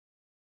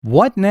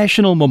What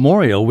national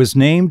memorial was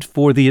named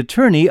for the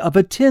attorney of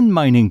a tin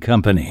mining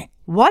company?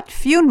 What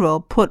funeral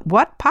put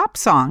what pop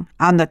song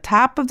on the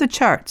top of the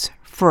charts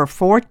for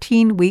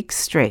 14 weeks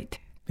straight?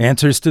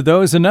 Answers to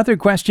those and other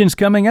questions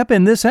coming up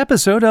in this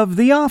episode of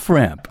The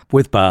Off-Ramp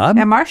with Bob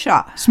And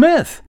Marsha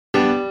Smith.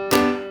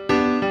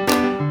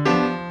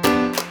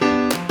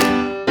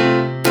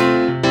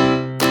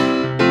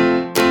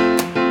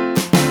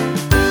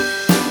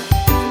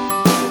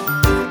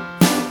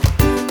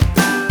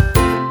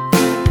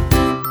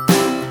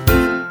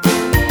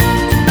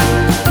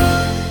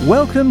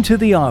 Welcome to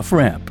The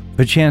Off-Ramp,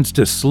 a chance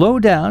to slow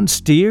down,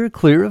 steer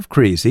clear of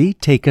crazy,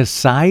 take a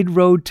side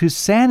road to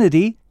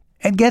sanity,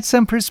 and get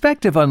some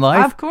perspective on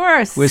life. Of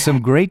course. With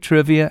some great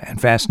trivia and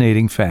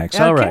fascinating facts.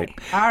 Okay.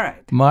 All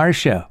right.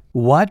 Marsha,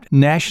 what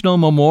national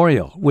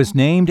memorial was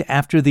named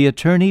after the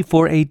attorney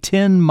for a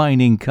tin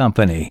mining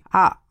company?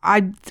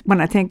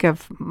 When I think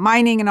of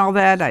mining and all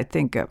that, I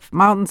think of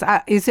mountains.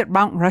 Is it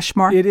Mount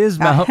Rushmore? It is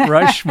Mount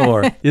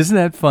Rushmore. Isn't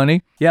that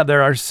funny? Yeah,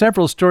 there are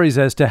several stories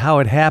as to how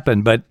it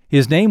happened, but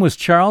his name was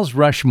Charles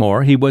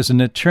Rushmore. He was an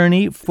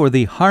attorney for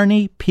the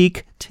Harney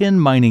Peak Tin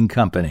Mining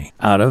Company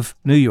out of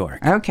New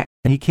York. Okay.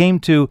 He came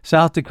to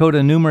South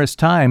Dakota numerous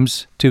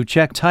times to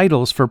check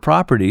titles for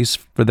properties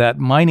for that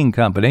mining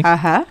company.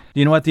 Uh-huh. Do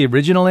you know what the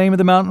original name of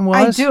the mountain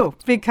was? I do,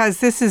 because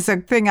this is a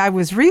thing I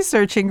was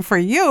researching for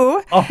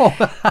you.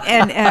 Oh.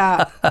 And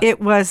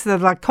it was the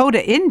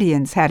Lakota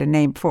Indians had a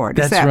name for it.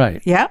 That's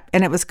right. Yeah,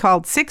 and it was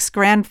called Six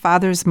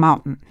Grandfathers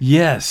Mountain.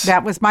 Yes.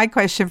 That was my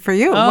question for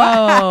you.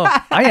 Oh,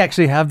 I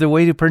actually have the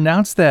way to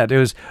pronounce that. It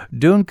was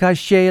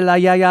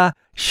Dunkashelayaya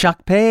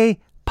Shakpe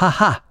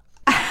Paha.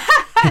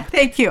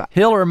 Thank you.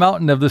 Hill or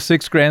mountain of the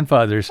six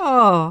grandfathers.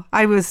 Oh,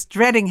 I was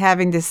dreading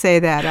having to say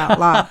that out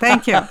loud.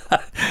 Thank you.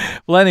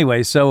 Well,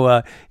 anyway,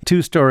 so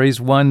two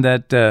stories. One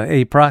that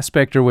a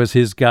prospector was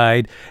his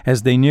guide.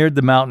 As they neared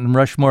the mountain,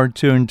 Rushmore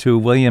turned to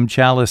William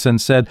Chalice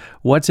and said,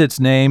 "What's its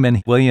name?"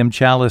 And William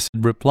Chalice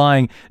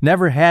replying,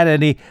 "Never had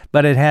any,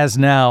 but it has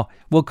now.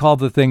 We'll call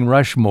the thing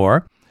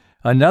Rushmore."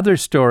 Another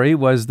story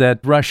was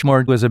that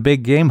Rushmore was a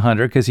big game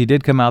hunter because he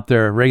did come out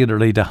there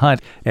regularly to hunt.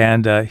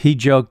 And he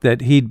joked that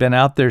he'd been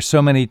out there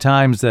so many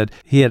times that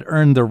he had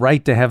earned the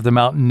right to have the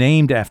mountain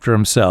named after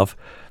himself.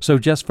 So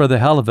just for the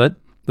hell of it,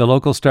 the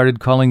locals started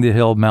calling the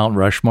hill Mount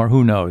Rushmore.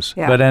 Who knows?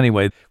 Yeah. But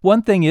anyway,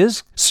 one thing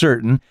is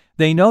certain.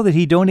 They know that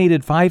he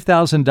donated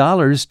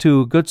 $5,000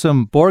 to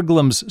Gutzon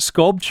Borglum's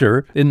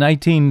sculpture in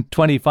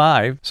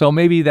 1925, so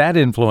maybe that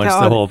influenced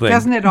the whole thing.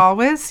 Doesn't it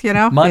always,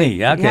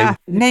 Money, okay. Yeah,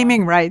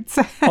 naming rights.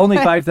 Only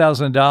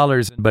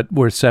 $5,000, but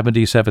worth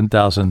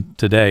 $77,000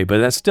 today. But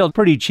that's still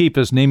pretty cheap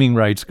as naming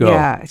rights go.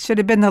 Yeah, it should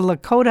have been the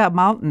Lakota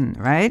Mountain,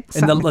 right?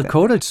 And the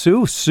Lakota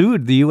Sioux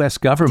sued the U.S.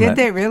 government.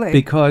 Did they really?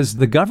 Because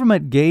the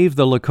government gave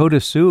the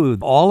Lakota Sioux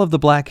all of the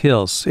Black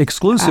Hills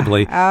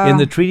exclusively in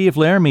the Treaty of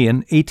Laramie in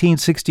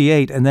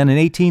 1868, and then in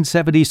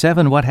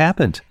 1877, what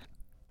happened?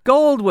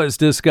 Gold was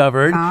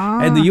discovered,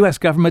 and the U.S.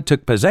 government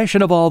took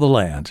possession of all the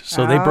land.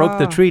 So they broke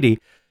the treaty.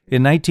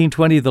 In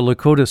 1920, the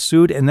Lakota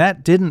sued, and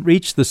that didn't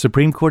reach the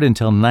Supreme Court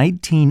until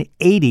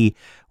 1980,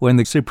 when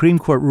the Supreme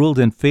Court ruled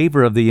in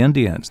favor of the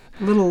Indians.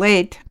 A little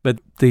late. But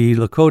the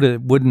Lakota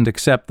wouldn't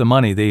accept the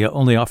money. They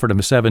only offered them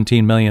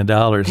 $17 million.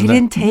 They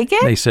didn't take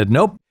it? They said,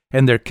 nope.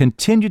 And they're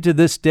continued to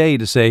this day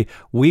to say,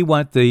 we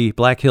want the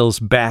Black Hills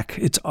back.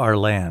 It's our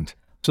land.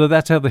 So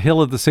that's how the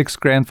Hill of the Six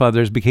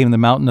Grandfathers became the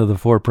Mountain of the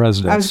Four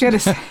Presidents. I was going to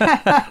say,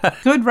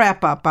 good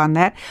wrap up on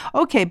that.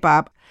 Okay,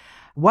 Bob,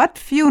 what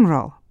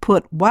funeral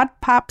put what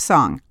pop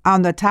song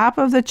on the top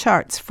of the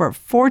charts for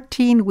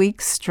 14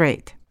 weeks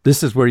straight?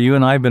 This is where you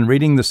and I have been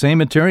reading the same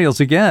materials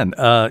again.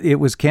 It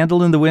was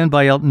Candle in the Wind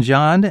by Elton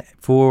John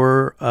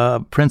for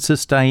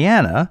Princess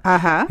Diana,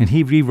 and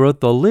he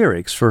rewrote the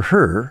lyrics for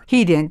her.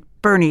 He didn't.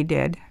 Bernie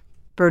did.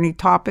 Bernie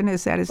Taupin,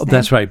 is that his name?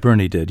 That's right,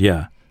 Bernie did,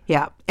 yeah.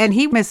 Yeah, and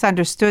he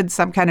misunderstood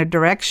some kind of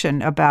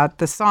direction about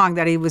the song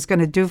that he was going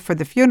to do for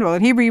the funeral,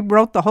 and he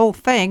rewrote the whole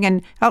thing,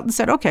 and Elton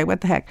said, okay,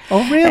 what the heck?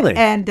 Oh, really?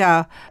 And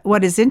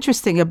what is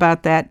interesting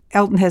about that,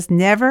 Elton has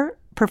never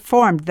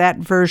performed that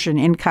version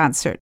in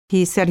concert.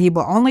 He said he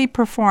will only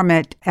perform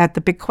it at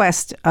the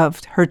bequest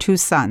of her two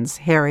sons,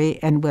 Harry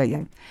and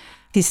William.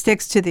 He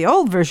sticks to the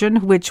old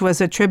version, which was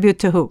a tribute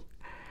to who?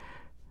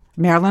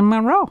 Marilyn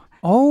Monroe.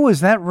 Oh, is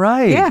that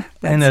right? Yeah.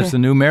 And there's the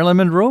new Marilyn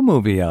Monroe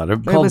movie out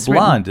called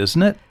Blonde,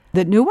 isn't it?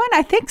 The new one?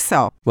 I think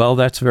so. Well,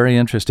 that's very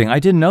interesting. I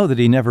didn't know that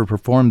he never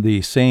performed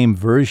the same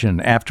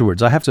version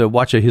afterwards. I have to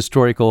watch a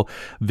historical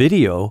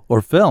video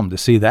or film to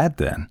see that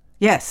then.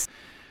 Yes.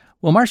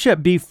 Well, Marcia,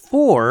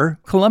 before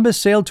Columbus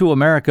sailed to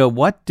America,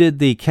 what did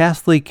the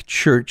Catholic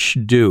Church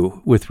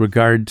do with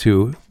regard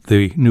to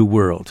the New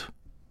World?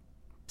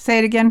 Say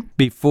it again.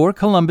 Before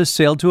Columbus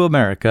sailed to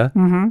America,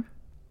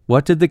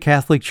 what did the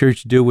Catholic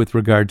Church do with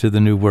regard to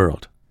the New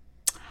World?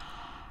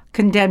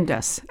 Condemned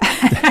us.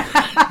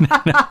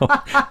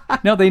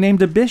 No, they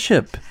named a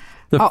bishop.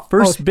 The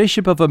first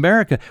bishop of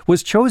America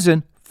was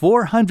chosen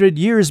 400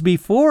 years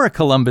before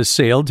Columbus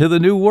sailed to the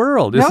New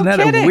World. Isn't that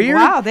kidding. weird?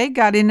 Wow, they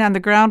got in on the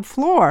ground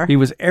floor. He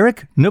was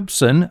Eric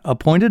Knudsen,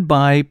 appointed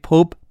by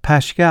Pope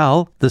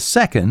Pascal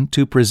II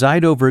to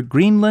preside over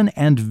Greenland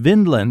and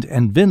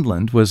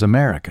Vinland was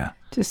America?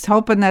 Just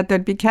hoping that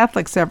there'd be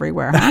Catholics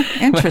everywhere, huh?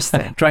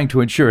 Interesting. Trying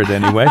to ensure it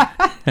anyway.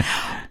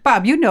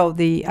 Bob, you know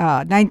the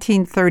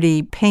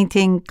 1930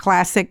 painting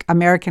classic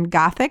American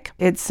Gothic.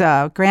 It's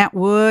Grant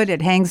Wood.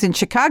 It hangs in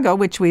Chicago,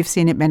 which we've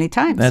seen it many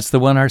times. That's the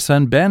one our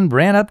son Ben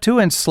ran up to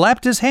and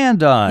slapped his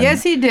hand on.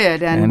 Yes, he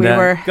did. And we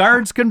were...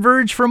 guards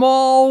converged from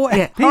all...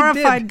 Yeah,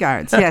 horrified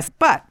guards, yes.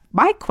 But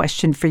my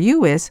question for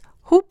you is,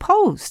 who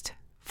posed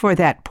for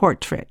that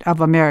portrait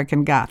of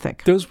American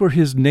Gothic? Those were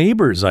his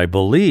neighbors, I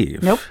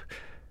believe. Nope.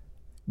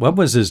 One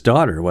was his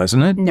daughter,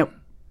 wasn't it? Nope.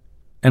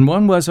 And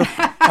one was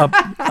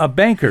a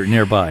banker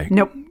nearby.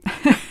 Nope.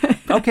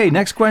 Okay,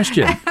 next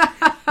question.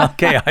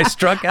 Okay, I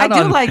struck out on...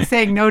 I do like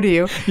saying no to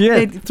you.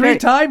 Yeah, three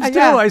times, too.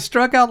 Yeah. I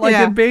struck out like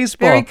in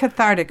baseball. Very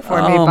cathartic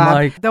for me,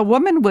 Bob. The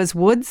woman was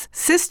Wood's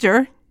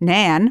sister,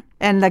 Nan,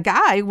 and the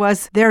guy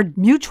was their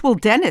mutual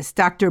dentist,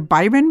 Dr.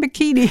 Byron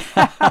McKeady.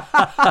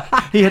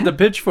 He had the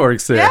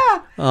pitchforks there.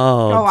 Yeah.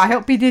 Oh, I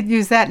hope he did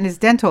use that in his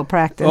dental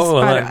practice.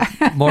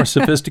 More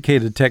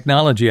sophisticated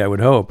technology, I would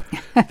hope.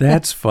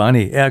 That's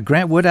funny.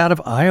 Grant Wood out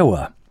of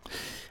Iowa.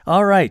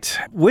 All right.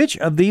 Which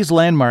of these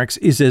landmarks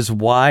is as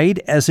wide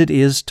as it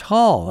is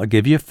tall? I'll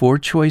give you 4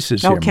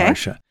 choices here,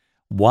 Marcia.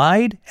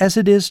 Wide as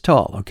it is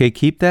tall. Okay,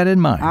 keep that in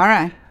mind. All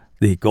right.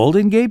 The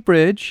Golden Gate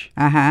Bridge.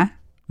 Uh-huh.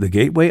 The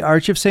Gateway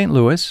Arch of St.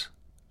 Louis,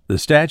 the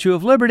Statue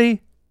of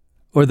Liberty,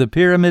 or the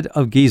Pyramid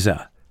of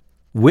Giza?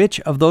 Which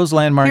of those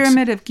landmarks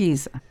Pyramid of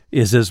Giza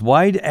is as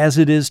wide as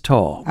it is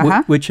tall?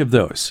 Uh-huh. Which of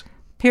those?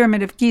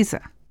 Pyramid of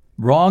Giza.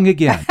 Wrong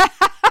again.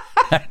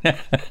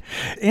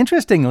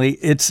 Interestingly,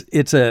 it's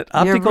an optical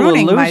illusion. You're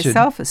ruining my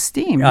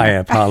self-esteem. I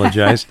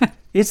apologize.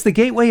 It's the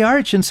Gateway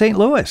Arch in St.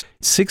 Louis,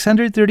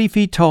 630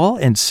 feet tall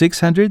and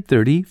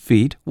 630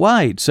 feet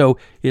wide. So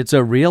it's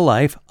a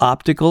real-life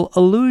optical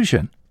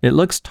illusion. It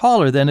looks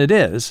taller than it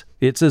is.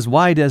 It's as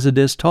wide as it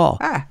is tall.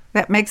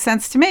 That makes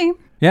sense to me.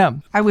 Yeah.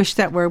 I wish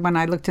that were when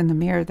I looked in the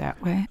mirror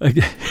that way.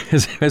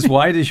 As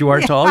wide as you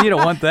are tall? You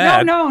don't want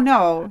that.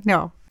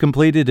 No.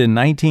 Completed in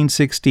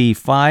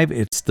 1965,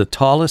 it's the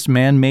tallest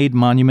man-made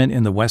monument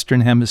in the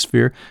Western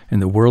Hemisphere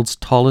and the world's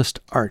tallest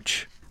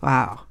arch.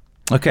 Wow.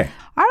 Okay.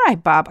 All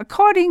right, Bob.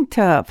 According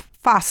to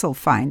fossil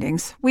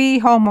findings, we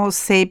Homo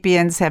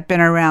sapiens have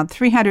been around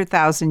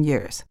 300,000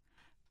 years.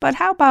 But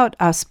how about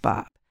us,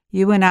 Bob?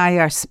 You and I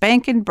are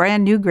spanking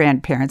brand new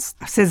grandparents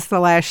since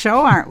the last show,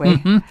 aren't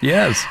we?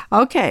 Yes.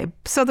 Okay,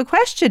 so the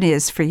question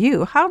is for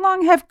you, how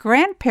long have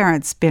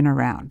grandparents been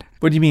around?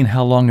 What do you mean,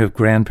 how long have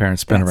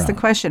grandparents been around? That's the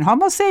question.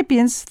 Homo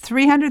sapiens,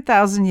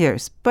 300,000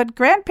 years, but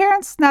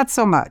grandparents, not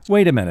so much.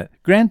 Wait a minute.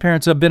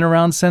 Grandparents have been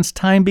around since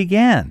time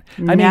began.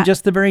 I mean,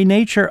 just the very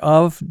nature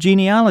of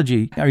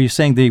genealogy. Are you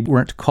saying they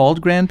weren't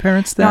called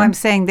grandparents then? No, I'm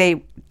saying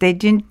they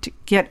didn't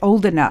get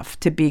old enough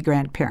to be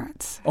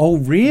grandparents. Oh,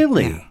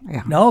 really?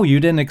 Yeah. No, you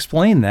didn't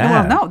explain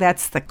that. Well, no,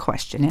 that's the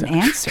question and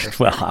answer.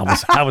 Well, how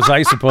was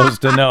I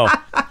supposed to know?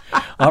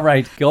 All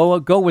right,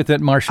 go with it,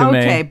 Marcia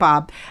May. Okay,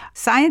 Bob.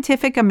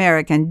 Scientific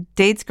American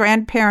dates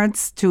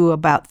grandparents to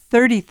about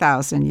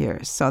 30,000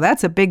 years. So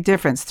that's a big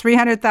difference,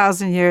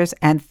 300,000 years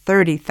and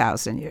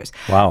 30,000 years.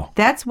 Wow.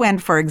 That's when,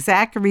 for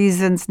exact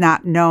reasons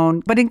not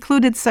known, but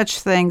included such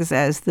things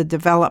as the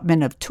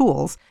development of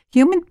tools,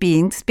 human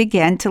beings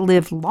began to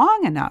live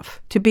long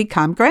enough to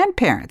become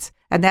grandparents.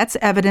 And that's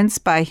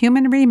evidenced by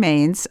human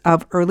remains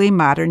of early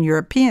modern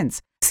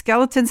Europeans.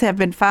 Skeletons have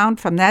been found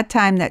from that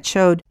time that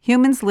showed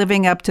humans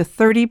living up to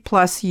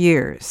 30-plus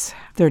years,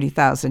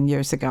 30,000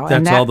 years ago.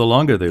 That's all the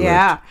longer they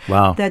lived.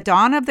 Wow. The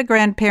dawn of the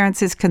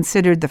grandparents is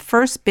considered the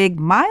first big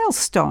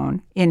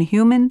milestone in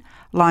human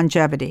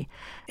longevity.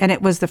 And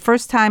it was the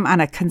first time on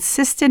a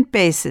consistent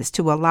basis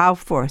to allow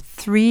for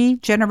 3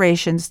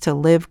 generations to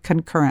live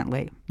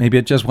concurrently. Maybe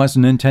it just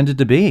wasn't intended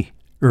to be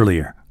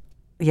earlier.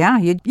 Yeah,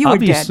 you were dead.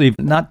 Obviously,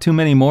 not too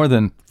many more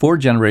than 4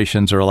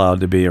 generations are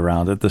allowed to be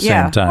around at the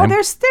same time. Well,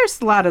 there's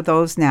a lot of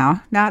those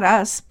now. Not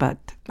us, but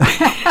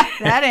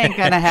that ain't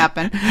going to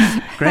happen.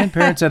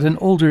 Grandparents at an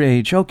older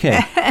age.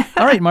 Okay.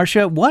 All right,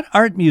 Marcia, what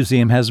art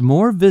museum has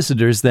more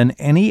visitors than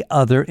any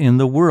other in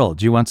the world?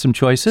 Do you want some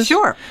choices?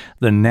 Sure.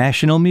 The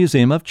National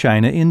Museum of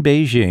China in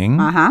Beijing.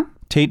 Uh-huh.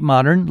 Tate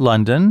Modern,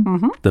 London.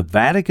 Mm-hmm. The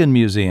Vatican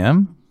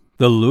Museum.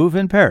 The Louvre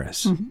in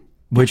Paris. Mm-hmm.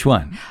 Which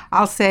one?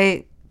 I'll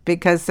say,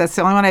 because that's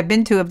the only one I've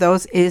been to of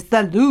those, is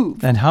the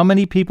Louvre. And how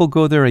many people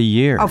go there a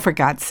year? Oh, for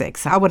God's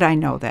sakes. How would I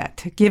know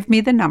that? Give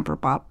me the number,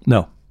 Bob.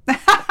 No.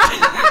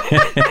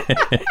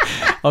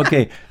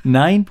 Okay,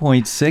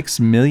 9.6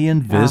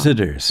 million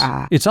visitors.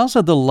 It's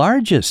also the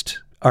largest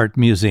art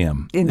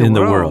museum in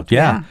the world.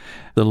 Yeah.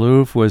 The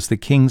Louvre was the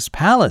king's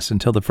palace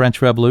until the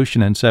French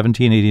Revolution in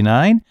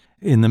 1789.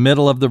 In the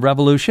middle of the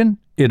revolution,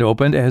 it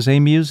opened as a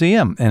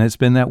museum, and it's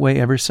been that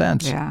way ever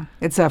since. Yeah,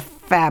 it's a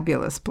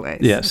fabulous place.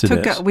 Yes,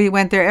 it is. We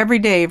went there every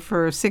day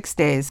for 6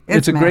 days.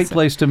 It's a great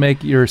place to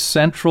make your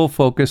central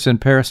focus in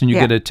Paris, and you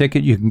get a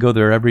ticket. You can go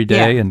there every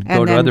day and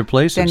go to other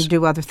places. Then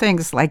do other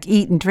things like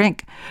eat and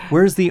drink.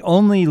 Where's the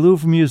only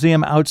Louvre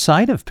museum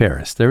outside of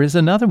Paris? There is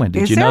another one.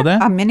 Did you know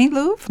that? A mini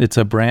Louvre? It's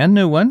a brand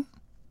new one.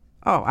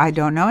 Oh, I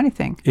don't know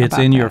anything It's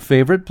about in that. your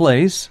favorite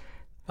place,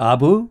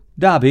 Abu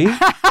Dhabi.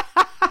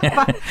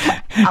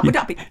 Abu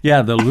Dhabi.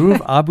 Yeah, the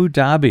Louvre Abu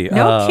Dhabi.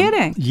 No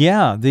kidding.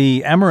 Yeah,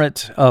 the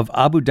Emirate of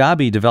Abu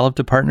Dhabi developed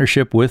a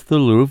partnership with the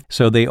Louvre.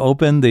 So they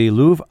opened the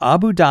Louvre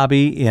Abu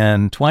Dhabi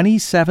in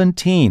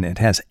 2017. It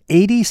has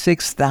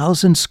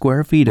 86,000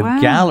 square feet of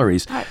Wow.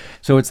 galleries.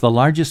 So it's the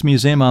largest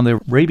museum on the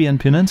Arabian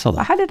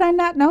Peninsula. How did I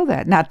not know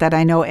that? Not that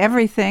I know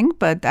everything,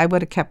 but I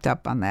would have kept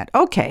up on that.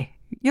 Okay,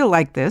 you'll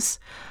like this.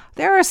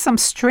 There are some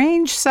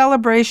strange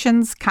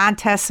celebrations,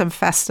 contests, and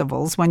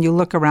festivals when you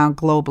look around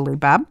globally,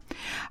 Bob.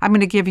 I'm going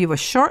to give you a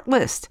short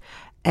list,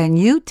 and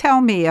you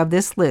tell me of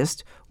this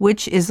list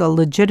which is a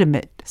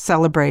legitimate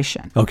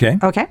celebration. Okay.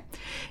 Okay?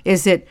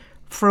 Is it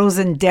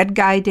Frozen Dead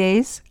Guy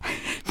Days?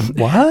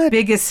 What?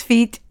 Biggest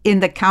Feet in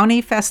the County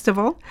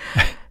Festival?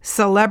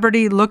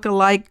 Celebrity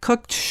Look-alike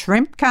Cooked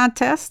Shrimp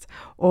Contest?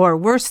 Or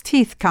Worst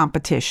Teeth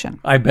Competition?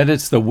 I bet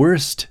it's the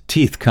worst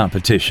teeth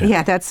competition.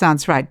 Yeah, that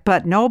sounds right.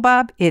 But no,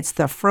 Bob, it's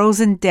the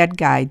Frozen Dead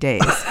Guy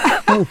Days.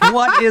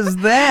 What is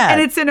that? And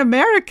it's in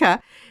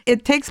America.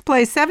 It takes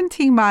place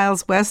 17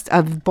 miles west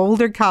of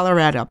Boulder,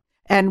 Colorado.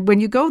 And when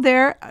you go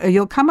there,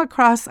 you'll come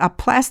across a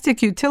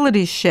plastic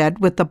utilities shed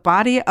with the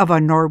body of a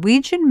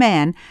Norwegian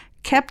man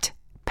kept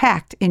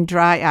packed in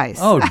dry ice.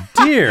 Oh,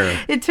 dear.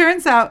 It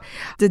turns out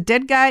the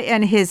dead guy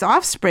and his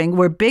offspring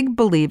were big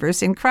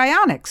believers in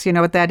cryonics. You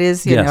know what that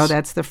is? You Yes. know,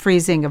 that's the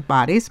freezing of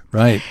bodies.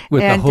 Right.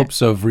 With And the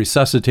hopes of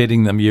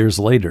resuscitating them years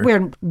later.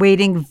 We're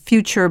waiting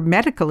future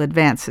medical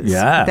advances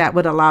Yeah. that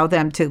would allow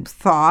them to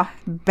thaw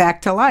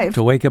back to life.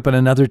 To wake up at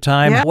another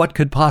time. Yeah. What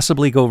could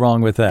possibly go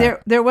wrong with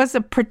that? There was a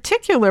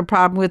particular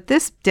problem with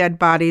this dead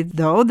body,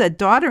 though. The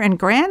daughter and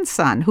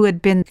grandson, who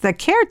had been the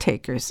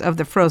caretakers of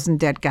the frozen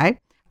dead guy,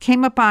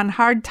 came upon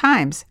hard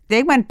times.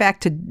 They went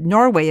back to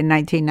Norway in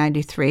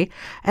 1993,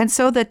 and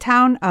so the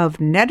town of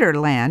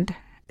Nederland,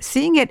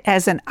 seeing it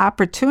as an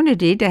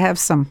opportunity to have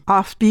some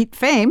offbeat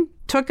fame,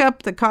 took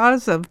up the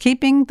cause of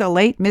keeping the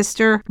late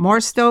Mr.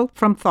 Morstill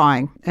from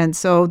thawing. And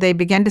so they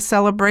began to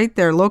celebrate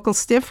their local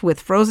stiff with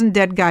Frozen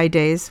Dead Guy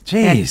Days,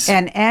 Jeez.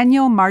 an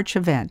annual March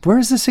event Where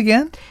is this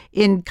again?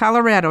 in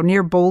Colorado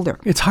near Boulder.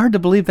 It's hard to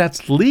believe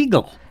that's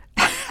legal.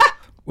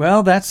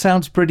 Well, that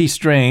sounds pretty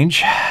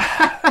strange.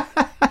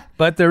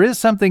 But there is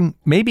something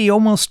maybe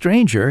almost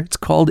stranger. It's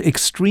called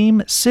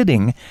extreme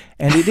sitting,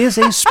 and it is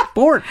a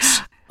sport.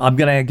 I'm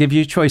going to give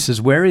you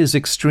choices. Where is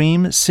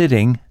extreme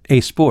sitting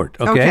a sport?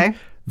 Okay.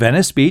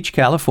 Venice Beach,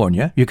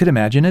 California. You could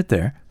imagine it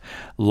there.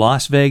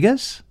 Las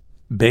Vegas,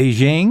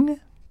 Beijing,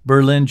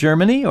 Berlin,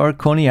 Germany, or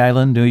Coney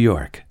Island, New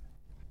York.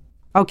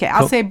 Okay,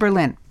 I'll say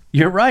Berlin.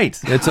 You're right.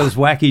 It's those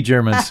wacky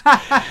Germans.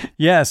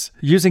 Yes.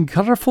 Using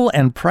colorful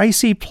and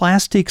pricey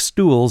plastic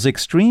stools,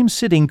 extreme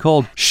sitting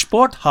called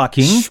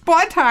Sporthocking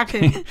Sport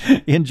hockey.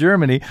 in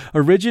Germany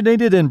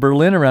originated in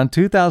Berlin around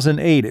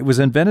 2008. It was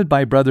invented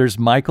by brothers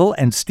Michael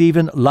and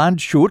Steven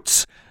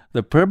Landschutz.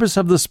 The purpose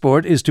of the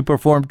sport is to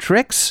perform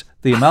tricks,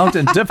 the amount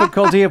and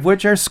difficulty of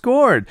which are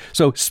scored.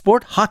 So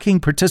sport hocking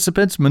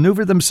participants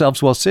maneuver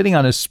themselves while sitting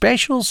on a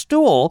special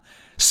stool,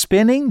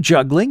 spinning,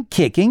 juggling,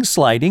 kicking,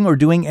 sliding, or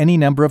doing any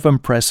number of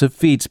impressive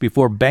feats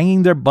before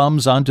banging their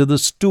bums onto the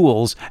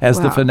stools as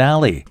the Wow.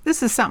 finale.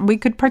 This is something we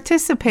could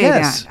participate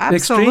Yes, in.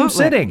 Absolutely. extreme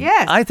sitting.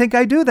 Yes. I think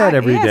I do that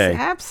every yes, day.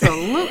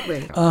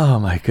 Absolutely. Oh,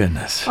 my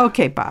goodness.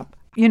 Okay, Bob.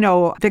 You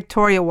know,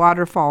 Victoria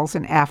Waterfalls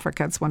in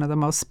Africa, it's one of the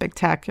most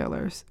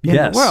spectaculars in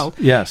Yes, the world.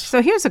 yes.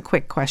 So here's a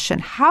quick question.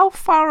 How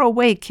far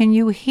away can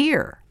you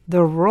hear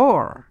the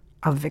roar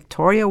of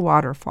Victoria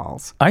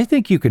Waterfalls? I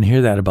think you can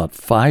hear that about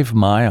 5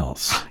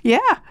 miles. Yeah,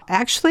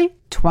 actually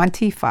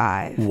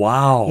 25.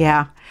 Wow.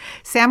 Yeah.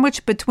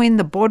 Sandwiched between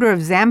the border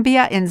of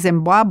Zambia and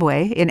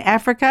Zimbabwe in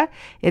Africa,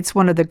 it's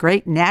one of the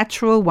great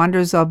natural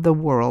wonders of the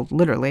world,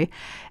 literally.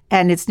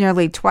 And it's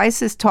nearly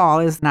twice as tall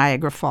as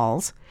Niagara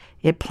Falls.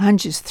 It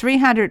plunges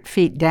 300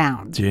 feet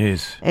down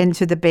Jeez.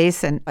 into the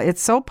basin.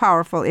 It's so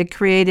powerful, it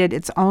created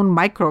its own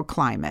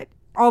microclimate.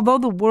 Although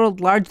the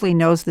world largely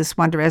knows this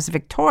wonder as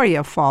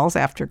Victoria Falls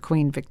after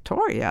Queen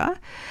Victoria,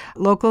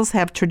 locals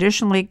have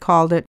traditionally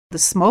called it the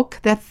smoke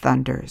that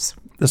thunders.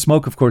 The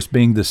smoke, of course,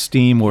 being the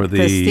steam or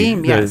the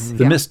steam, yes,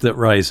 the yeah. mist that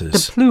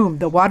rises. The plume,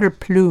 the water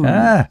plume.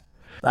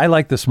 I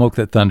like the smoke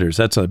that thunders.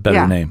 That's a better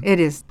yeah, name. It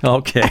is.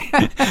 Okay.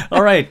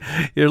 All right.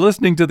 You're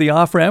listening to The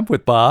Off-Ramp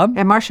with Bob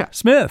And Marcia.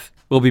 Smith.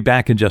 We'll be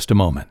back in just a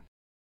moment.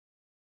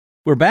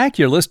 We're back.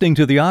 You're listening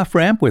to The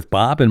Off-Ramp with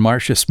Bob and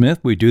Marcia Smith.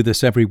 We do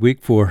this every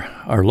week for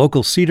our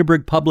local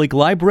Cedarburg Public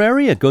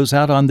Library. It goes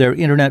out on their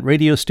internet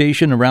radio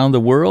station around the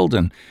world,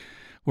 and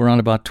we're on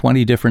about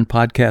 20 different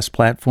podcast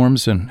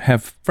platforms and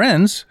have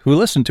friends who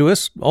listen to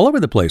us all over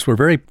the place. We're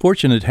very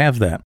fortunate to have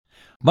that.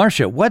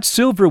 Marcia, what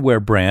silverware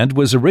brand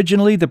was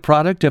originally the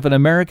product of an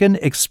American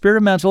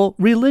experimental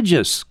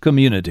religious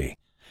community?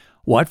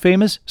 What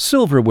famous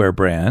silverware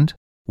brand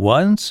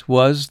once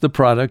was the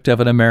product of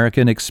an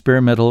American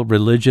experimental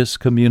religious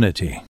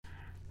community?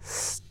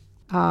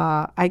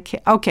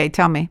 Okay,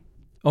 tell me.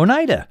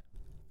 Oneida.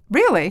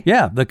 Really?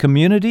 Yeah, the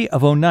community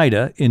of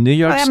Oneida in New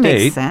York Well, that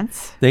State. makes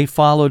sense. They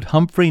followed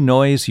Humphrey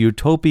Noy's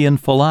utopian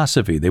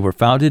philosophy. They were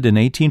founded in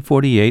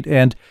 1848,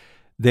 and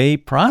they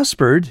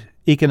prospered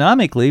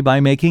economically by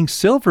making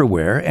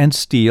silverware and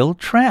steel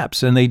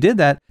traps. And they did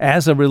that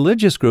as a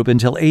religious group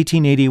until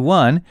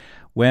 1881,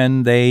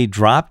 when they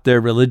dropped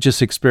their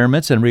religious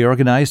experiments and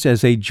reorganized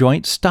as a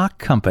joint stock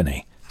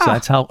company. So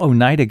that's how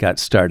Oneida got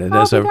started,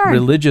 as a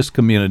religious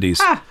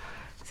community's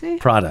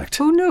product.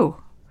 Who knew?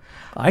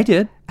 I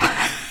did.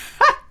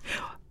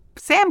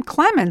 Sam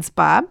Clemens,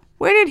 Bob,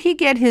 where did he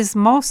get his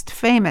most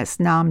famous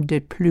nom de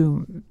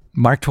plume?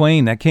 Mark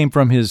Twain, that came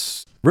from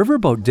his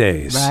riverboat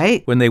days.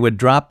 Right. When they would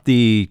drop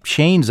the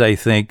chains, I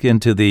think,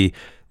 into the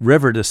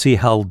river to see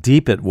how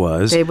deep it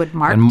was. They would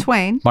Mark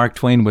Twain. Mark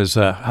Twain was,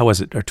 how was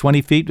it,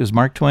 20 feet was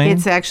Mark Twain?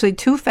 It's actually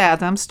 2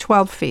 fathoms,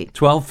 12 feet.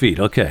 12 feet,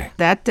 okay.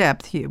 That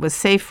depth was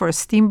safe for a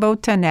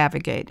steamboat to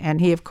navigate. And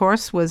he, of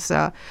course,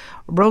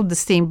 rode the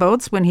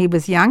steamboats when he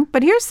was young.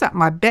 But here's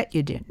something I bet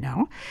you didn't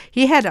know.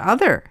 He had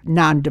other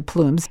nom de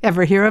plumes.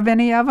 Ever hear of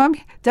any of them?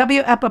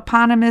 W.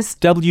 Eponymous.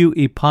 W.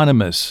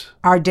 Eponymous.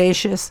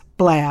 Audacious.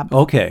 Blab.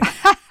 Okay.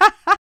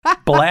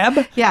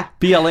 Blab? Yeah.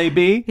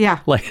 B-L-A-B? Yeah.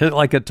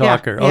 Like a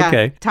talker. Yeah.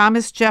 Okay.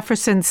 Thomas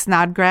Jefferson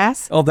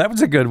Snodgrass. Oh, that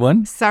was a good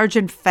one.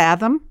 Sergeant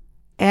Fathom.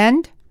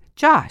 And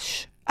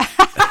Josh.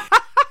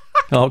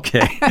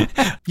 Okay.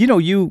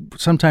 You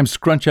sometimes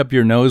scrunch up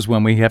your nose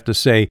when we have to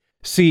say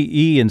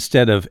CE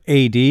instead of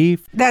AD.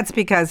 That's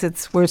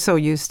because we're so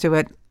used to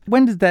it.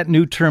 When did that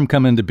new term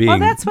come into being? Well,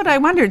 that's what I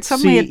wondered. CE,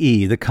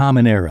 the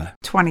Common Era.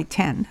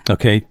 2010.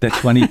 Okay, that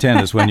 2010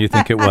 is when you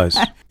think it was.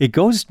 It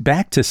goes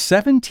back to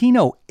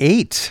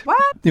 1708.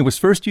 What? It was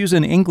first used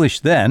in English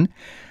then.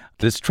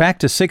 It's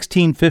tracked to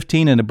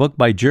 1615 in a book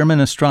by German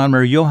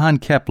astronomer Johann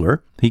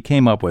Kepler. He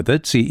came up with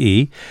it,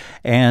 CE,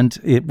 and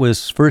it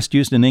was first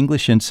used in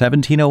English in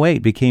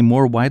 1708, became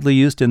more widely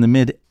used in the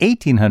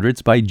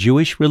mid-1800s by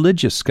Jewish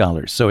religious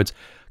scholars. So it's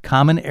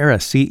Common Era,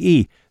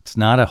 CE. It's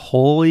not a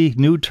wholly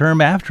new term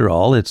after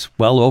all. It's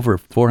well over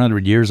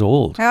 400 years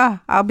old. Oh,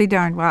 I'll be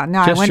darned. Well,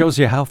 no, Just shows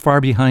you how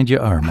far behind you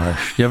are,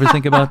 Marsh. You ever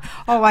think about...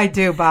 Oh, I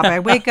do, Bob. I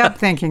wake up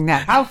thinking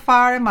that. How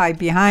far am I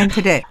behind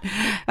today?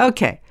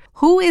 Okay.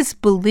 Who is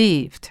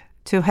believed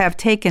to have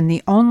taken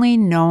the only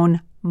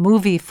known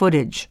movie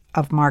footage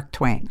of Mark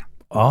Twain?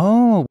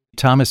 Oh,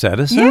 Thomas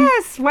Edison?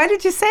 Yes. Why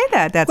did you say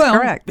that? That's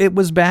correct. It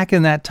was back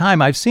in that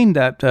time. I've seen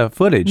that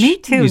footage. Me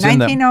too, He's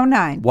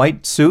 1909. In the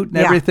white suit and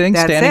everything,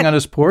 standing on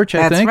his porch,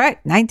 I think. That's right,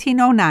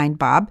 1909,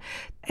 Bob.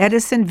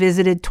 Edison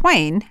visited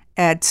Twain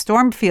at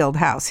Stormfield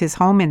House, his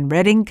home in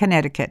Redding,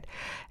 Connecticut.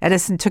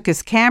 Edison took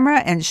his camera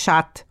and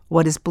shot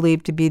what is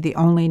believed to be the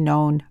only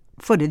known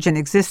footage in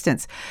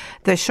existence.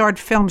 The short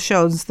film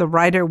shows the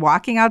writer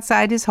walking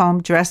outside his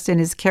home dressed in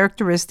his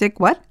characteristic,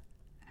 what?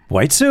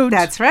 White suit.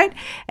 That's right.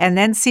 And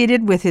then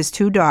seated with his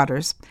 2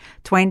 daughters.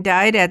 Twain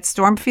died at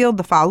Stormfield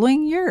the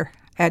following year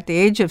at the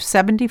age of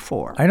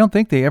 74. I don't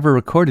think they ever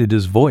recorded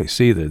his voice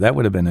either. That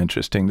would have been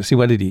interesting to see.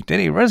 Was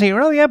he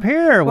really up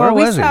here? Where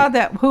was he? We saw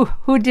that.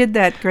 Who did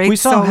that great We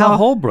saw solo? Hal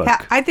Holbrook.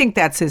 I think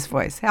that's his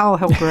voice. Hal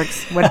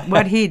Holbrook's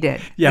what he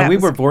did. Yeah, we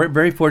were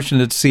very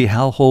fortunate to see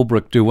Hal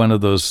Holbrook do one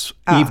of those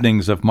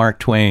evenings of Mark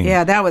Twain.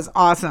 Yeah, that was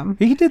awesome.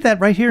 He did that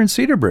right here in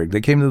Cedarburg.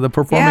 They came to the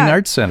Performing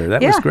Arts Center.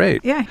 That was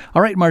great. Yeah.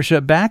 All right, Marcia,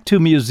 back to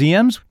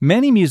museums.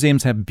 Many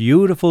museums have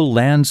beautiful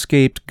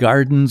landscaped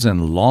gardens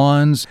and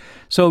lawns.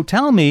 So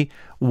tell me,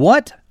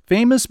 what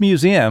famous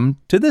museum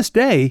to this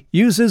day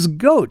uses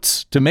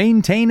goats to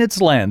maintain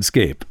its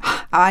landscape?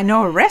 I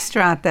know a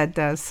restaurant that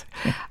does.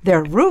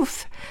 Their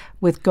roof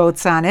with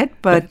goats on it,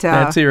 but...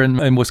 That's here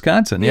in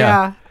Wisconsin,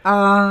 yeah.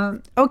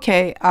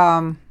 Okay.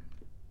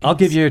 I'll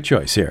give you a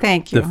choice here.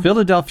 Thank you. The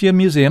Philadelphia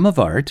Museum of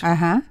Art,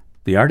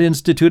 the Art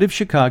Institute of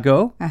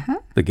Chicago,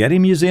 the Getty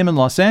Museum in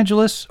Los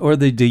Angeles, or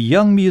the De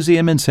Young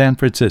Museum in San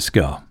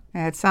Francisco.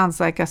 It sounds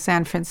like a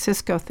San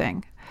Francisco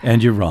thing.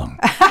 And you're wrong.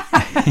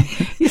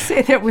 You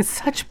say that with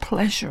such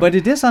pleasure. But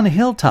it is on a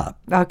hilltop.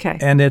 Okay.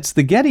 And it's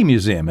the Getty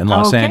Museum in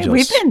Los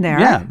Angeles. We've been there.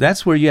 Yeah,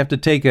 that's where you have to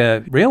take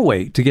a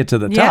railway to get to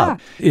the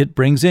top. It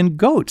brings in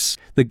goats.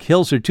 The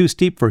hills are too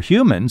steep for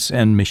humans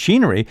and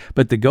machinery,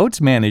 but the goats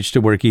manage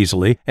to work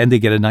easily, and they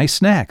get a nice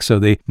snack. So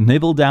they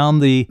nibble down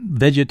the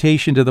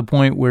vegetation to the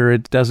point where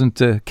it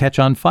doesn't catch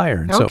on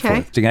fire and so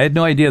forth. I had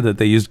no idea that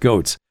they used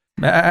goats.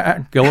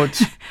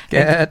 Goats.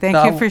 Thank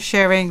you for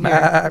sharing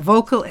your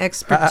vocal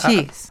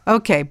expertise.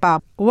 Okay,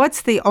 Bob,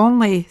 what's the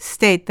only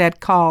state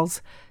that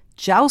calls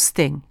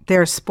jousting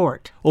their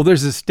sport? Well,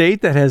 there's a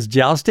state that has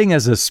jousting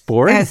as a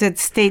sport? As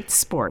its state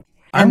sport.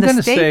 I'm going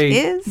to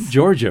say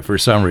Georgia for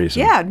some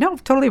reason. Yeah, no,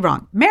 totally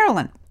wrong.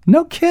 Maryland.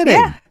 No kidding.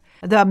 Yeah.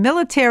 The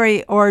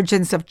military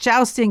origins of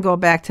jousting go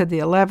back to the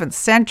 11th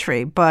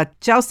century, but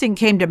jousting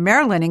came to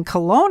Maryland in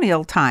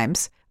colonial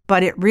times.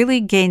 But it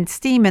really gained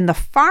steam in the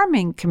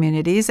farming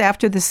communities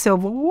after the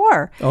Civil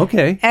War.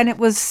 Okay. And it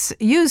was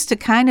used to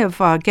kind of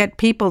get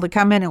people to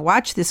come in and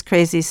watch this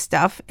crazy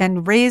stuff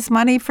and raise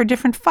money for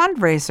different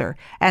fundraiser.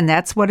 And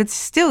that's what it's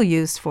still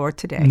used for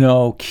today.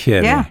 No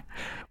kidding. Yeah.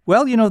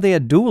 Well, they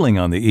had dueling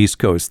on the East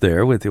Coast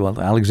there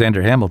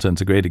Alexander Hamilton's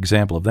a great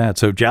example of that.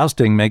 So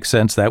jousting makes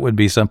sense. That would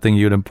be something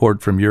you'd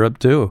import from Europe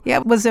too. Yeah,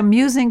 it was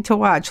amusing to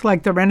watch.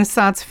 Like the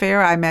Renaissance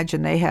Fair, I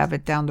imagine they have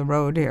it down the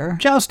road here.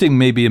 Jousting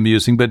may be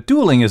amusing, but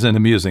dueling isn't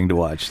amusing to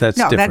watch. That's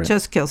different. No, that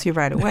just kills you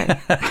right away.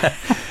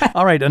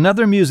 All right,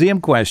 another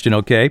museum question,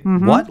 okay?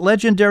 Mm-hmm. What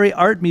legendary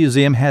art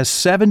museum has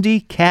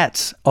 70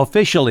 cats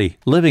officially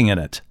living in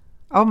it?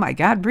 Oh my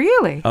God,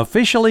 really?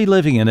 Officially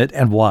living in it,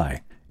 and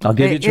why? I'll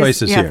give you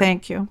choices here. Yeah,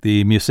 thank you.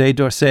 The Musée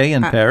d'Orsay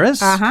in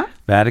Paris,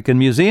 Vatican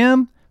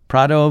Museum,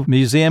 Prado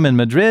Museum in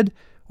Madrid,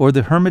 or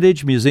the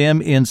Hermitage Museum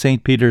in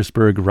St.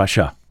 Petersburg,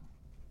 Russia.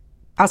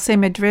 I'll say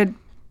Madrid.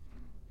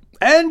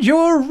 And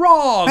you're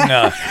wrong.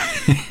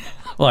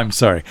 Well, I'm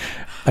sorry.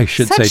 I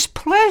should say. Such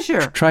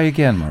pleasure. Try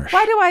again, Marsh.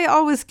 Why do I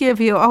always give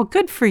you,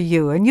 good for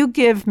you, and you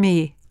give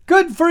me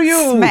good for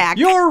you. Smack.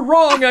 You're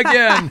wrong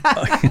again.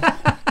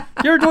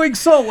 You're doing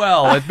so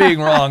well at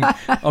being wrong.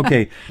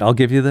 Okay, I'll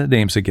give you the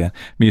names again.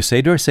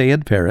 Musée d'Orsay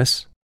in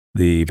Paris,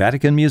 the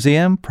Vatican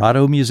Museum,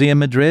 Prado Museum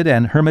Madrid,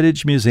 and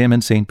Hermitage Museum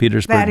in St.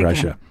 Petersburg,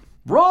 Russia.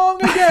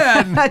 Wrong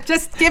again.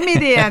 Just give me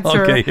the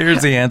answer. Okay,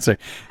 here's the answer.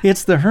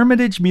 It's the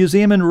Hermitage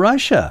Museum in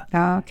Russia.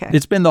 Oh, okay.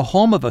 It's been the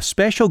home of a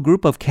special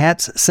group of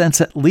cats since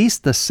at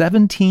least the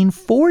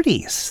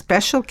 1740s.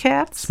 Special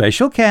cats?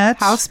 Special cats.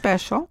 How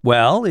special?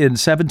 Well, in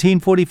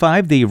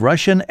 1745, the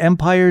Russian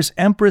Empire's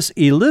Empress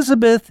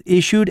Elizabeth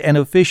issued an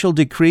official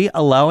decree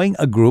allowing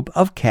a group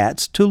of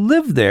cats to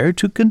live there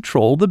to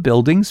control the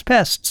building's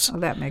pests. Well,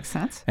 that makes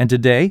sense. And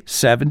today,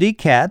 70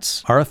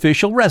 cats are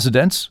official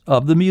residents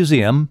of the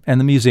museum and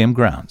the museum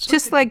grounds.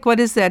 Just like,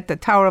 what is that, the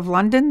Tower of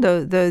London?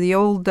 The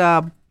old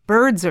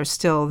birds are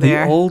still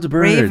there. The old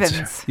birds.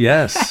 Ravens.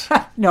 Yes.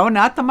 No,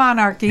 not the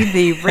monarchy,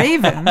 the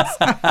ravens.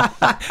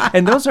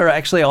 And those are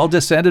actually all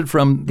descended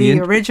from the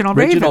original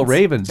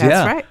ravens.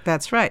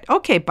 That's right.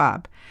 Okay,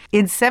 Bob.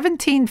 In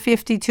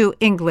 1752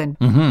 England,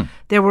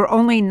 there were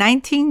only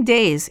 19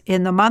 days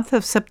in the month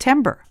of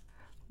September.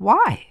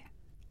 Why?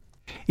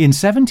 In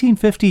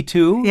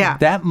 1752,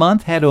 that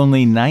month had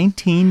only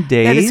 19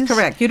 days. That is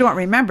correct. You don't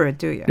remember it,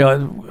 do you?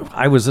 No,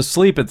 I was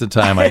asleep at the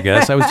time, I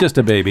guess. I was just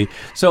a baby.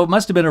 So it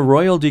must have been a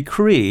royal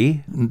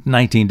decree,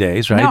 19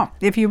 days, right? No,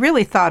 if you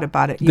really thought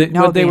about it, you'd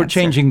know they were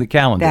changing the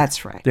calendar.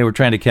 That's right. They were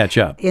trying to catch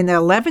up. In the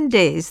 11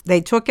 days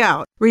they took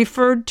out,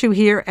 referred to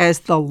here as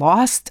the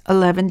lost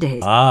 11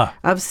 days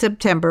of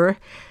September,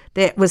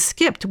 that was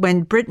skipped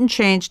when Britain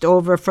changed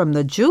over from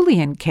the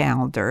Julian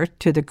calendar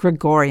to the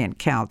Gregorian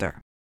calendar,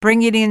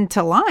 bring it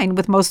into line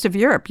with most of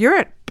Europe.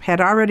 Europe had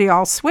already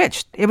all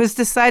switched. It was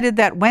decided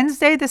that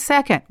Wednesday the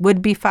 2nd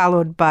would be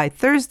followed by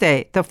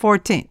Thursday the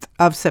 14th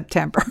of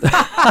September.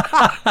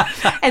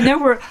 And there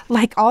were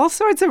like all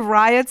sorts of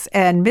riots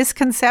and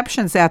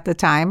misconceptions at the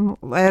time,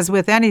 as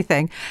with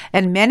anything.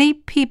 And many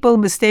people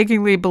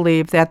mistakenly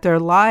believed that their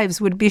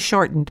lives would be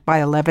shortened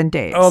by 11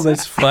 days. Oh,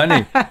 that's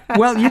funny.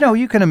 Well,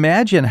 you can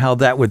imagine how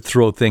that would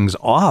throw things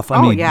off.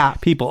 I mean,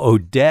 people owe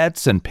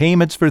debts and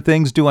payments for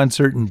things due on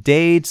certain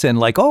dates,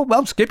 and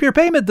skip your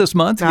payment this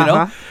month.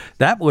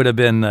 That would have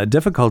been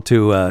difficult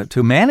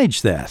to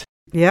manage that.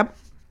 Yep.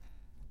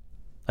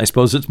 I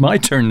suppose it's my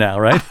turn now,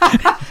 right?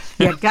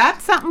 You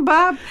got something,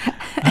 Bob?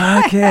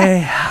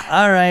 Okay.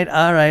 All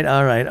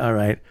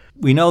right.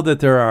 We know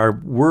that there are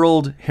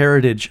World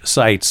Heritage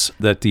Sites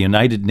that the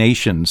United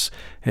Nations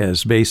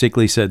has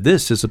basically said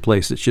this is a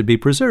place that should be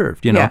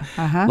preserved. A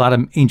lot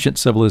of ancient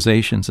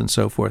civilizations and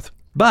so forth.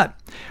 But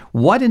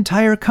what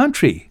entire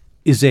country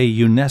is a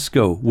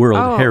UNESCO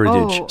World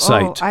Heritage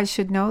Site? I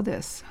should know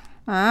this.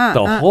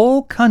 The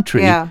whole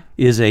country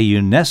is a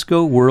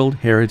UNESCO World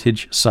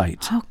Heritage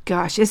Site. Oh,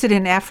 gosh. Is it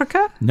in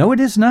Africa? No, it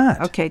is not.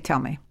 Okay, tell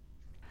me.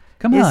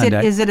 Come on.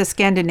 Is it a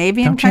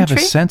Scandinavian country? Don't you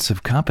have a sense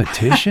of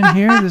competition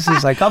here? This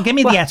is like, give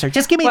me the answer.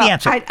 Just give me the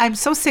answer. I'm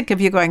so sick of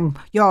you going,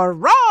 you're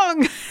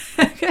wrong.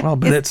 Well,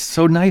 but it's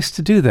so nice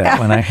to do that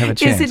when I have a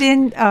chance. Is it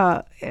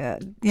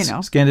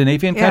in,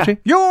 Scandinavian country?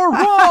 You're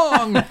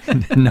wrong.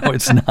 No,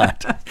 it's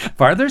not.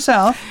 Farther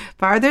south.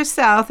 Farther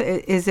south.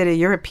 Is it a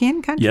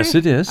European country? Yes,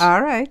 it is.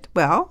 All right.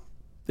 Well.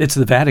 It's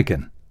the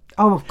Vatican.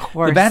 Oh, of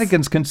course. The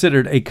Vatican's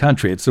considered a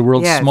country. It's the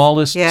world's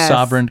smallest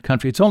sovereign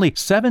country. It's only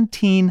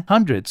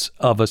 17/100ths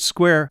of a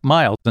square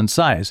mile in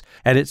size.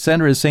 At its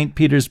center is St.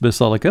 Peter's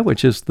Basilica,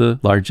 which is the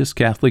largest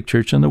Catholic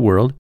church in the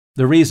world.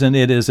 The reason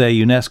it is a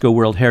UNESCO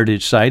World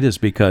Heritage Site is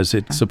because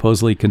it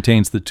supposedly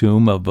contains the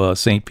tomb of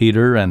St.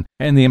 Peter and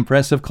the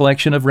impressive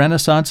collection of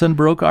Renaissance and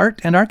Baroque art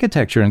and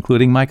architecture,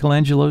 including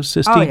Michelangelo's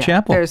Sistine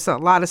Chapel. There's a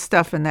lot of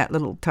stuff in that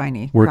little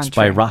tiny Works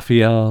country. by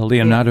Raphael,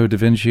 Leonardo da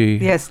Vinci.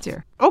 Yes,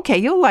 dear. Okay,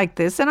 you'll like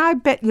this, and I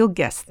bet you'll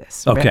guess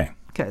this. Okay.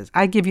 Because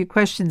I give you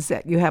questions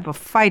that you have a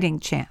fighting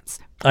chance.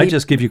 I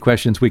just give you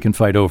questions we can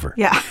fight over.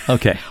 Yeah.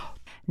 Okay.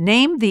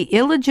 Name the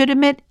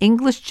illegitimate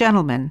English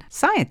gentleman,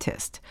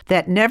 scientist,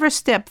 that never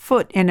stepped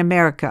foot in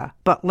America,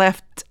 but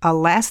left a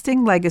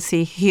lasting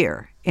legacy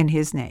here in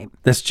his name.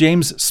 That's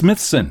James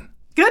Smithson.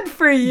 Good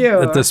for you.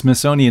 That the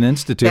Smithsonian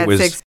Institute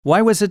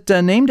why was it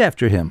named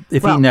after him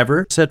if he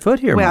never set foot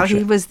here, Well, Marcia?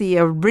 he was the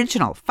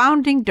original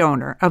founding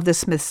donor of the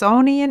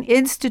Smithsonian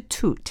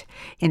Institute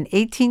in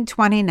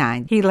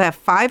 1829. He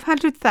left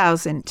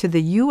 $500,000 to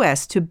the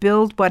U.S. to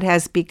build what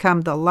has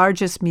become the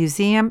largest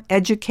museum,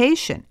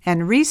 education,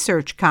 and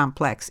research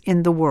complex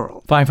in the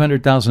world.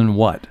 500,000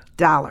 what?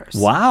 Dollars.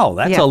 Wow,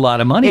 that's a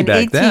lot of money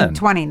back then. In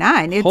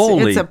 1829,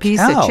 it's a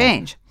piece of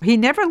change. He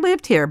never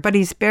lived here, but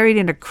he's buried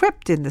in a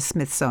crypt in the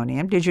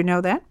Smithsonian. Did you know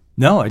that?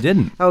 No, I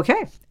didn't.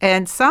 Okay.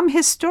 And some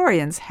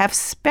historians have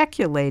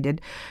speculated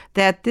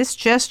that this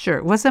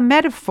gesture was a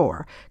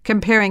metaphor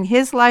comparing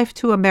his life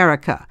to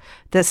America,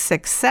 the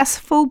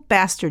successful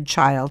bastard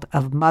child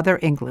of Mother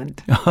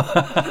England.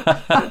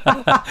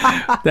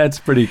 That's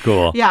pretty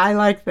cool. Yeah, I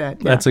like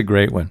that. Yeah. That's a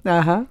great one.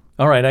 Uh-huh.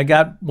 All right, I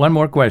got one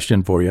more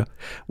question for you.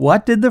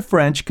 What did the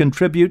French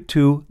contribute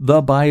to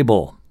the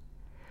Bible?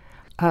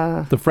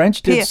 The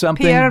French did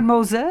something. Pierre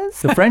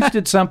Moses? The French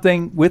did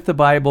something with the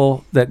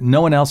Bible that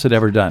no one else had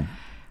ever done.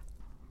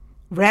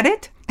 Read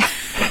it?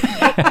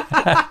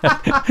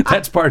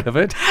 That's part of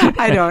it.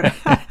 I don't.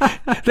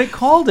 They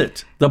called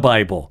it the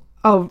Bible.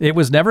 Oh. It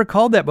was never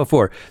called that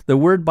before. The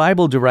word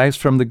Bible derives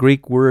from the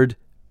Greek word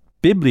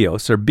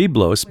Biblios or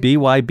Biblos,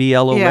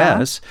 Byblos.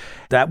 Yeah.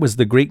 That was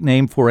the Greek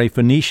name for a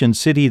Phoenician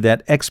city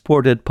that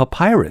exported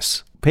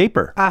papyrus,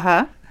 paper.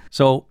 Uh-huh.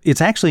 So it's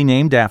actually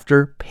named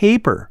after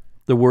paper.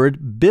 The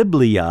word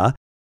Biblia,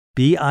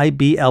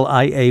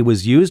 Biblia,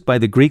 was used by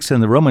the Greeks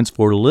and the Romans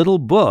for little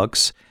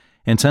books.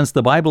 And since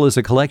the Bible is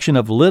a collection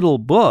of little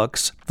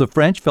books, the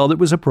French felt it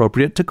was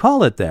appropriate to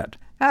call it that.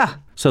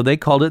 So they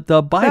called it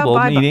the Bible,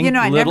 meaning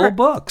little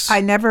books. I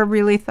never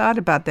really thought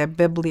about that.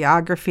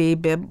 Bibliography,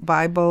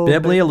 Bible.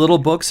 Biblia, little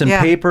books and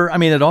paper. I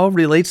mean, it all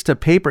relates to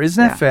paper.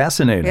 Isn't that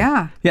fascinating?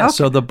 Yeah. Yeah, Okay.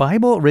 So the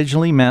Bible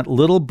originally meant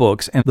little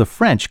books, and the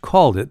French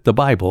called it the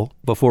Bible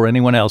before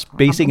anyone else,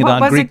 basing it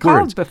on Greek What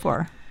was words. it called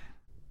before?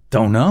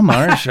 Don't know,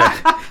 Marcia.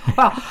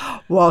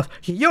 Well,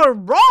 you're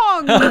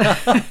wrong.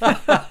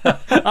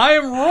 I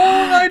am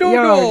wrong. I don't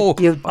know.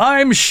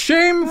 I'm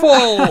shameful.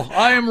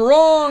 I am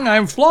wrong.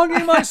 I'm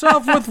flogging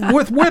myself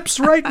with whips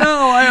right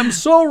now. I am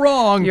so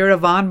wrong. You're a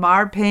Von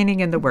Maur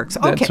painting in the works.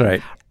 Okay. That's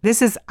right.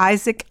 This is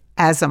Isaac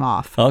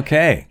Asimov.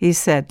 Okay. He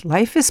said,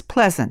 life is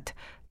pleasant.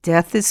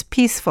 Death is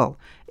peaceful.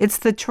 It's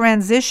the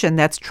transition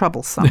that's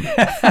troublesome.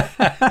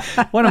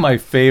 One of my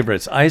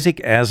favorites,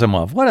 Isaac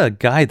Asimov. What a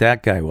guy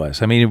that guy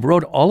was. I mean, he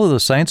wrote all of the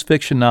science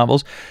fiction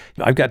novels.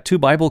 I've got 2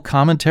 Bible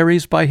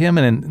commentaries by him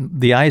and in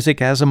the Isaac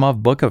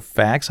Asimov Book of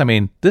Facts. I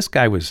mean, this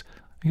guy was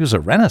a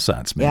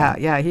Renaissance man.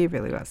 Yeah, he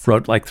really was.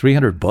 Wrote like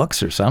 300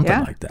 books or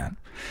something like that.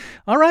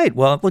 All right.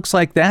 Well, it looks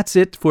like that's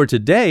it for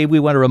today. We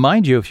want to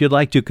remind you, if you'd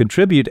like to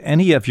contribute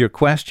any of your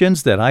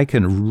questions that I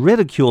can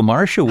ridicule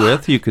Marcia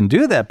with, you can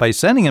do that by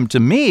sending them to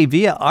me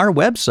via our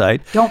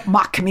website. Don't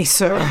mock me,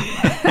 sir.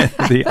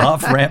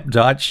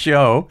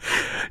 theofframp.show.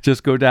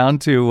 Just go down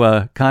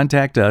to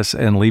contact us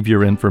and leave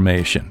your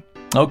information.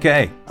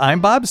 Okay,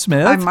 I'm Bob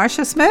Smith. I'm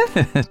Marcia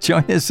Smith.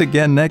 Join us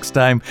again next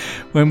time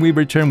when we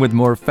return with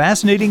more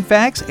fascinating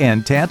facts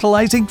and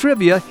tantalizing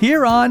trivia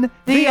here on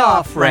The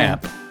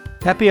Off-Ramp.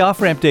 Happy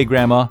Off-Ramp Day,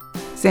 Grandma.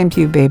 Same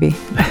to you, baby.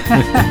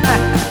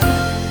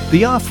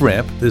 The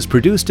Off-Ramp is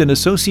produced in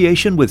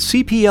association with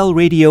CPL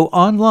Radio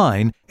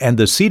Online and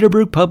the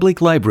Cedarbrook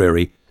Public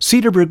Library,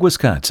 Cedarburg,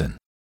 Wisconsin.